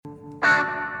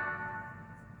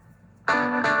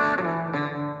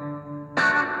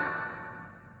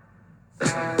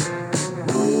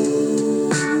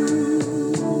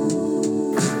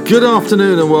Good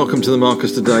afternoon and welcome to the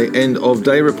Marcus Today End of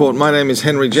Day Report. My name is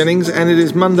Henry Jennings and it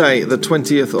is Monday the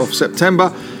 20th of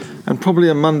September, and probably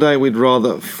a Monday we'd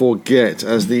rather forget,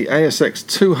 as the ASX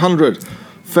 200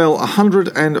 fell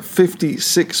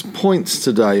 156 points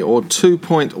today, or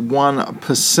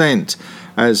 2.1%,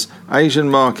 as Asian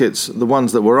markets, the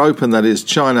ones that were open, that is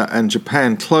China and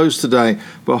Japan, closed today,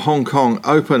 but Hong Kong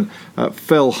open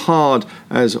fell hard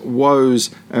as woes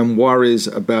and worries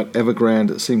about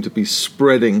Evergrande seem to be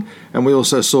spreading. And we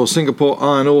also saw Singapore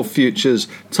iron ore futures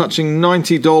touching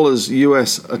 $90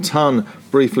 US a tonne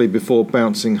briefly before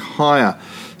bouncing higher.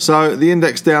 So the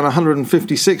index down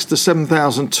 156 to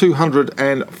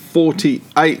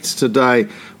 7,248 today,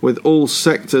 with all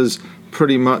sectors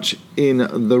pretty much in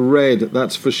the red,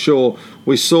 that's for sure.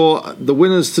 We saw the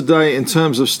winners today in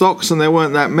terms of stocks, and there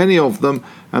weren't that many of them,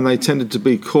 and they tended to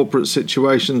be corporate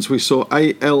situations. We saw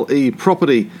ALE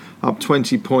Property up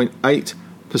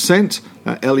 20.8%.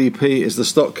 LEP is the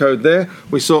stock code there.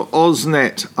 We saw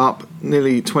AusNet up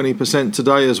nearly 20%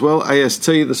 today as well. AST,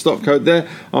 the stock code there,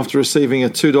 after receiving a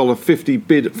 $2.50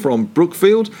 bid from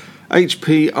Brookfield.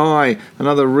 HPI,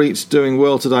 another REIT, doing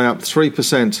well today, up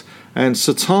 3%. And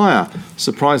Cettire,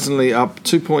 surprisingly, up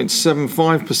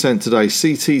 2.75% today.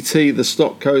 CTT, the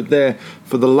stock code there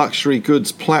for the luxury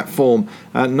goods platform.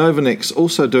 Novanix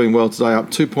also doing well today, up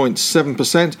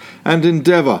 2.7%. And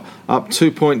Endeavour, up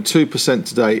 2.2%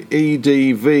 today.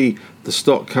 EDV, the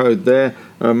stock code there.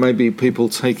 Maybe people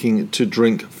taking to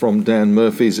drink from Dan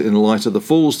Murphy's in light of the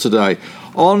falls today.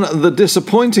 On the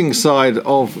disappointing side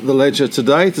of the ledger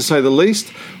today, to say the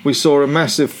least, we saw a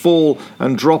massive fall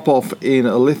and drop-off in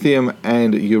lithium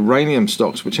and uranium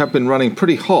stocks, which have been running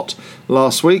pretty hot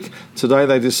last week. Today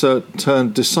they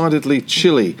turned decidedly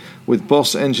chilly, with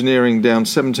Boss Engineering down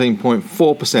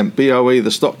 17.4%, BOE,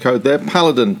 the stock code there,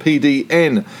 Paladin,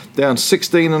 PDN, down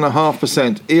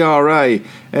 16.5%, ERA,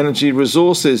 Energy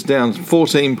Resources, down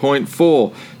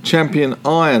 14.4%, Champion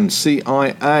Iron,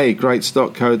 CIA, great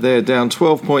stock code there, down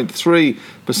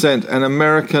 12.3%, and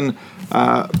American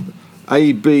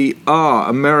ABR,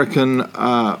 American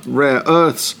Rare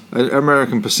Earths,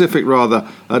 American Pacific rather,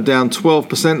 down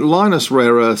 12%, Linus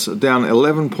Rare Earths down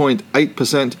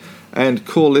 11.8%, and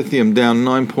Core Lithium down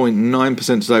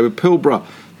 9.9% today, with Pilbara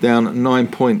down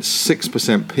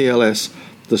 9.6%, PLS,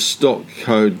 the stock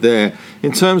code there.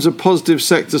 In terms of positive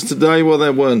sectors today, well,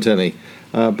 there weren't any.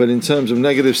 But in terms of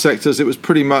negative sectors, it was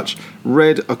pretty much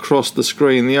red across the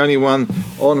screen. The only one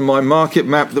on my market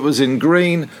map that was in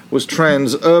green was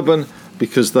Transurban,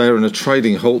 because they are in a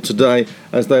trading halt today,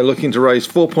 as they're looking to raise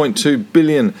 $4.2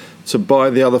 billion to buy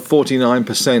the other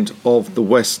 49% of the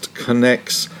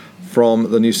WestConnex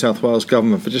from the New South Wales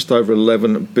government for just over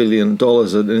 $11 billion, an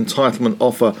entitlement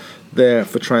offer there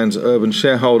for Transurban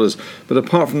shareholders. But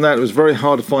apart from that, it was very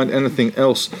hard to find anything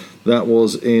else that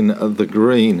was in the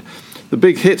green. The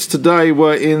big hits today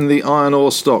were in the iron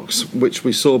ore stocks, which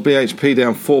we saw BHP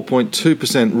down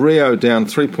 4.2%, Rio down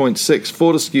 3.6%,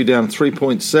 Fortescue down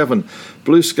 3.7%,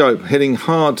 BlueScope hitting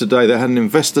hard today. They had an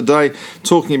investor day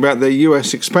talking about their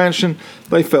US expansion.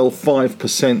 They fell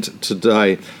 5%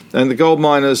 today. And the gold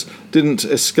miners didn't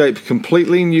escape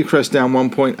completely. Newcrest down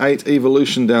 1.8%,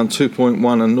 Evolution down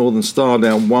 2.1%, and Northern Star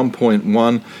down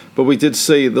 1.1%. But we did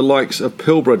see the likes of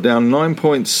Pilbara down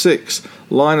 9.6%,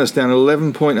 Linus down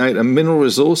 11.8%, and Mineral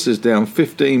Resources down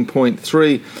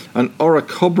 15.3%, and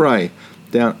Orocobre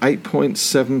down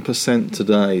 8.7%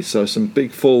 today. So some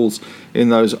big falls in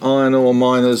those iron ore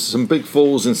miners, some big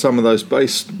falls in some of those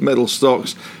base metal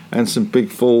stocks, and some big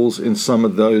falls in some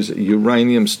of those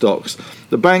uranium stocks.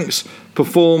 The banks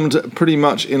performed pretty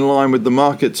much in line with the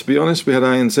market, to be honest. We had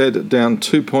ANZ down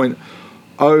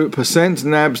 2.0%,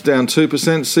 NABS down 2%,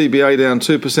 CBA down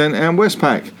 2%, and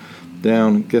Westpac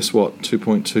down, guess what,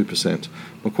 2.2%.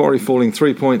 Macquarie falling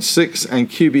 3.6%, and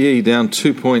QBE down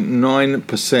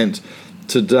 2.9%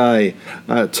 today.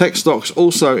 Tech stocks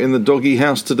also in the doggy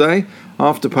house today.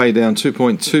 Afterpay down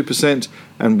 2.2%,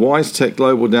 and WiseTech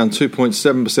Global down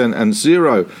 2.7%, and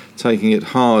Xero taking it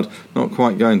hard, not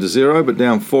quite going to zero, but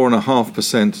down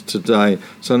 4.5% today.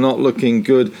 So not looking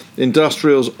good.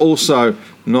 Industrials also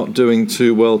not doing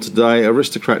too well today.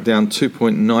 Aristocrat down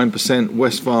 2.9%,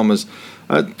 Wesfarmers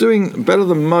doing better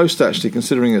than most, actually,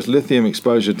 considering its lithium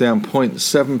exposure, down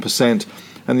 0.7%.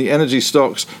 And the energy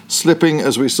stocks slipping,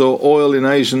 as we saw oil in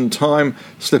Asian time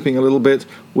slipping a little bit.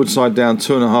 Woodside down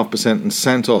 2.5%, and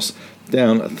Santos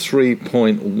down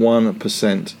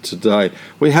 3.1% today.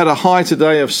 We had a high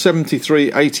today of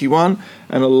 73.81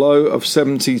 and a low of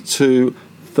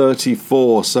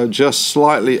 72.34. So just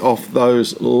slightly off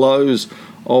those lows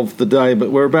of the day, but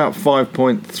we're about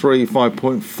 5.3,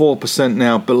 5.4%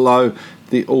 now below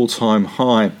the all-time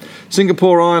high.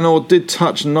 Singapore iron ore did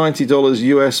touch $90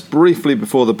 US briefly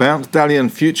before the bounce.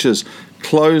 Dalian futures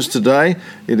closed today.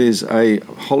 It is a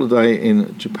holiday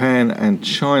in Japan and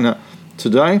China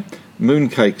today.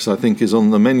 Mooncakes, I think, is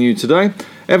on the menu today.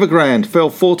 Evergrande fell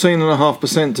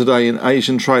 14.5% today in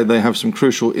Asian trade. They have some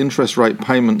crucial interest rate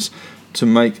payments to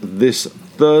make this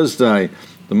Thursday.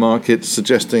 The market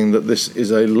suggesting that this is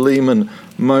a Lehman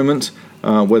moment.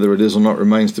 Whether it is or not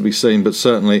remains to be seen, but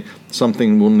certainly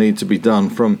something will need to be done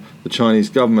from the Chinese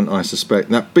government, I suspect.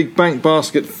 That big bank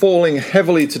basket falling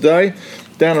heavily today,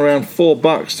 down around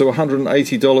 $4 to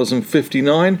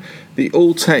 $180.59. The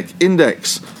All-Tech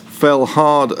Index fell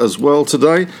hard as well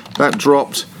today. That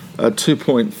dropped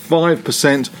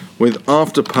 2.5%, with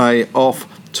Afterpay off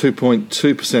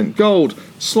 2.2%. Gold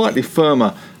slightly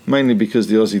firmer, mainly because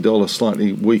the Aussie dollar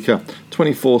slightly weaker,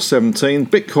 24.17.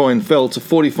 Bitcoin fell to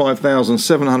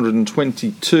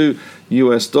 45,722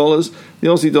 US dollars. The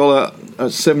Aussie dollar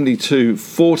at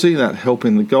 72.40, that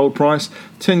helping the gold price.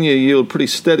 10-year yield pretty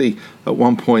steady at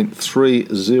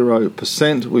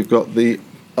 1.30%. We've got the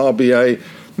RBA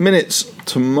minutes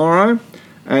tomorrow.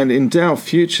 And in Dow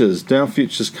futures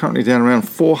currently down around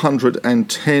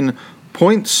 410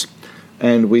 points.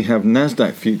 And we have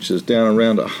Nasdaq futures down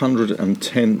around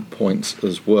 110 points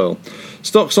as well.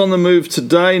 Stocks on the move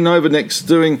today. Novonix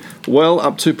doing well,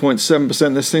 up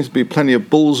 2.7%. There seems to be plenty of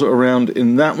bulls around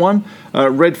in that one.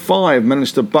 Red 5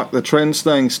 managed to buck the trend,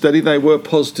 staying steady. They were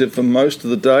positive for most of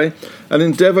the day. And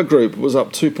Endeavour Group was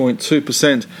up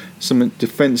 2.2%. Some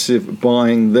defensive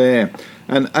buying there.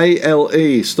 And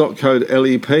ALE, stock code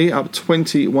LEP, up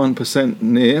 21%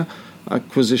 near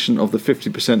acquisition of the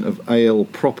 50% of AL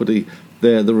property.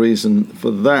 There, the reason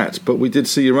for that. But we did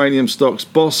see uranium stocks,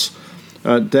 Boss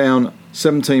down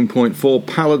 17.4%,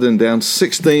 Paladin down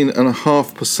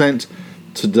 16.5%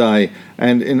 today.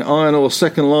 And in iron ore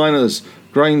second liners,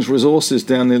 Grange Resources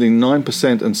down nearly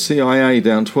 9% and CIA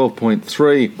down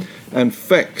 12.3%. And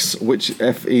FEX, which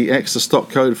FEX, the stock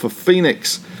code for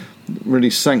Phoenix, really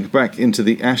sank back into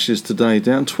the ashes today,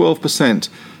 down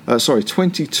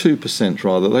 22%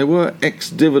 rather. They were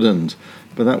ex-dividend,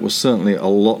 but that was certainly a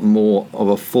lot more of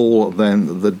a fall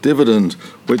than the dividend,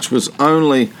 which was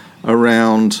only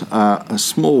around a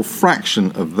small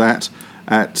fraction of that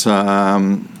at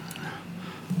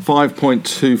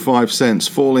 5.25 cents,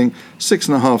 falling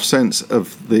 6.5 cents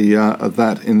of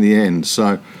that in the end.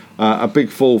 So a big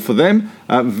fall for them.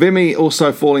 Vimy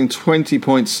also falling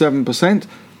 20.7%.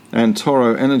 And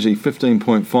Toro Energy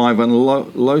 15.5%, and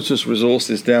Lotus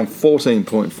Resources down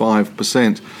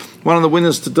 14.5%. One of the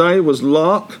winners today was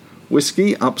Lark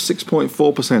Whiskey, up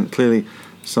 6.4%. Clearly,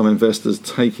 some investors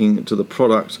taking to the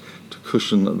product to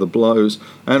cushion the blows.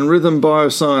 And Rhythm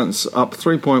Bioscience up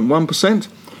 3.1%.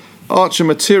 Archer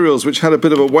Materials, which had a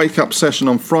bit of a wake-up session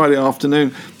on Friday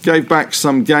afternoon, gave back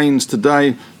some gains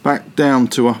today, back down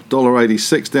to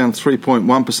 $1.86, down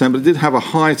 3.1%, but it did have a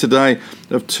high today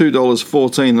of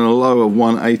 $2.14 and a low of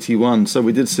 $1.81, so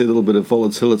we did see a little bit of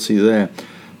volatility there.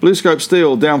 BlueScope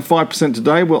Steel down 5%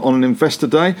 today. We're on an investor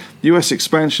day. US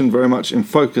expansion very much in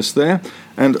focus there.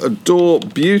 And Adore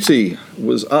Beauty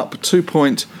was up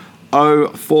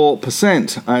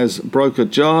 2.04% as broker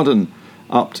Jarden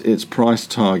upped its price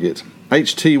target.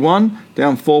 HT1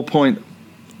 down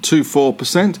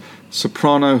 4.24%.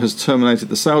 Soprano has terminated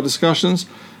the sale discussions,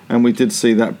 and we did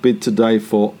see that bid today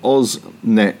for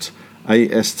AusNet,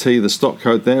 AST, the stock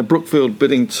code there. Brookfield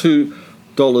bidding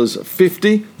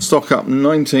 $2.50, stock up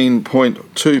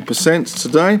 19.2%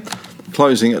 today,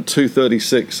 closing at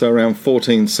 $2.36, so around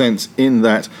 14 cents in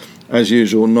that. As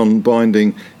usual,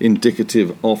 non-binding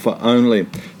indicative offer only.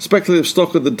 Speculative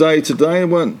stock of the day today,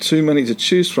 weren't too many to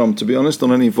choose from, to be honest,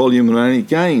 on any volume and any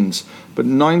gains. But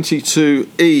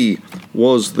 92E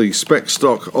was the spec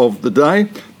stock of the day.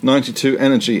 92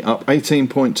 Energy up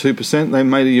 18.2%. They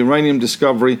made a uranium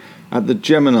discovery at the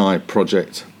Gemini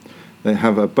project. They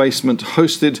have a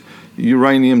basement-hosted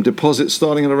uranium deposit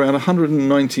starting at around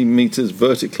 190 metres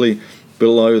vertically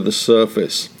below the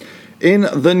surface. In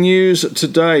the news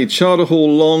today, Charter Hall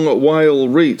Long Whale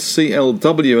REIT,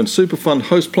 CLW, and Superfund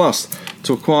Host Plus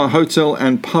to acquire hotel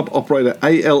and pub operator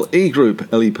ALE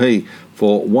Group, LEP,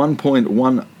 for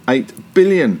 $1.18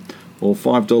 billion, or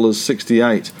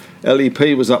 $5.68.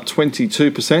 LEP was up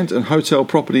 22%, and hotel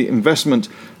property investment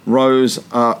rose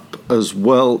up as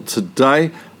well today.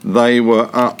 They were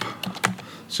up,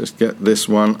 let's just get this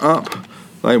one up.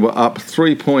 They were up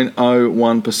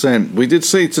 3.01%. We did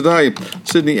see today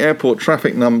Sydney Airport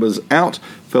traffic numbers out,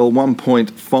 fell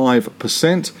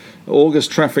 1.5%. August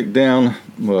traffic down,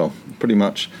 well, pretty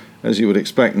much as you would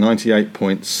expect,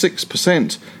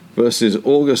 98.6%. versus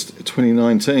August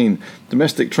 2019.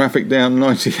 Domestic traffic down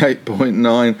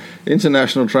 98.9,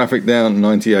 international traffic down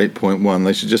 98.1.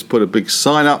 They should just put a big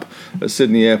sign up at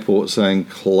Sydney Airport saying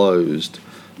closed,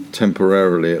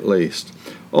 temporarily at least.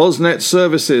 AusNet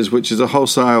Services, which is a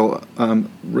wholesale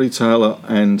retailer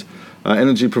and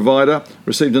energy provider,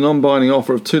 received a non-binding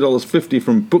offer of $2.50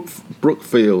 from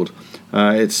Brookfield.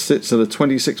 It sits at a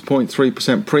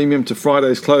 26.3% premium to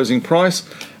Friday's closing price,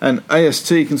 and AST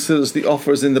considers the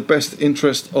offer as in the best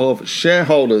interest of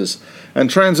shareholders. And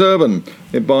Transurban,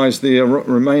 it buys the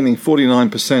remaining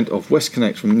 49% of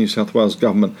WestConnex from the New South Wales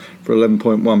government for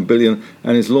 $11.1 billion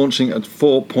and is launching a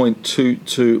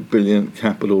 $4.22 billion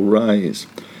capital raise.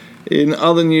 In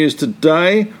other news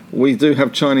today, we do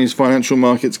have Chinese financial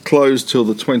markets closed till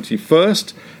the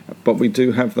 21st, but we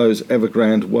do have those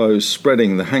Evergrande woes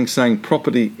spreading. The Hang Seng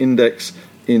Property Index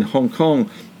in Hong Kong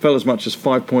fell as much as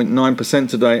 5.9%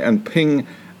 today, and Ping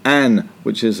An,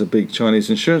 which is a big Chinese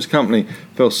insurance company,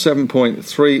 fell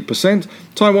 7.3%.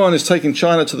 Taiwan is taking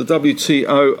China to the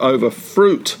WTO over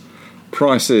fruit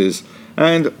prices.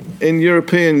 And in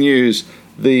European news,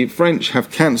 the French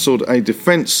have cancelled a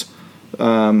defence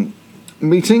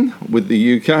meeting with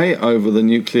the UK over the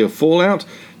nuclear fallout.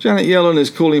 Janet Yellen is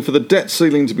calling for the debt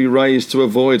ceiling to be raised to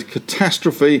avoid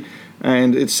catastrophe,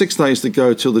 and it's 6 days to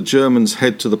go till the Germans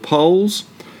head to the polls.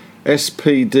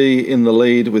 SPD in the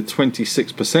lead with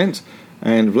 26%,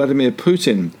 and Vladimir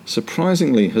Putin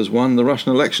surprisingly has won the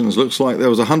Russian elections. Looks like there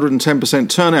was 110%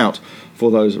 turnout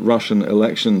for those Russian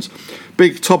elections.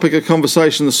 Big topic of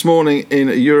conversation this morning in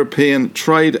European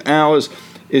trade hours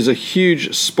is a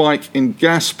huge spike in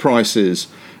gas prices.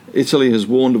 Italy has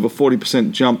warned of a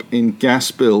 40% jump in gas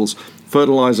bills.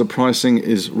 Fertilizer pricing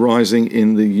is rising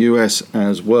in the US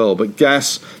as well. But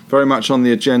gas very much on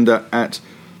the agenda at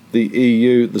the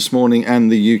EU this morning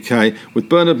and the UK, with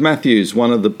Bernard Matthews,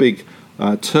 one of the big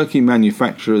turkey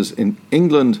manufacturers in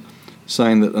England,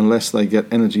 saying that unless they get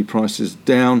energy prices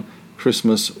down,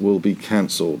 Christmas will be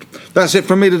cancelled. That's it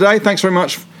from me today. Thanks very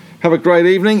much. Have a great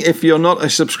evening. If you're not a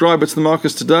subscriber to the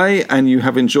Marcus Today and you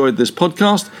have enjoyed this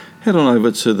podcast, head on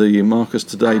over to the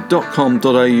marcustoday.com.au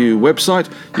website.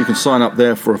 You can sign up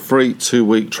there for a free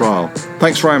 2-week trial.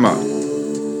 Thanks very much.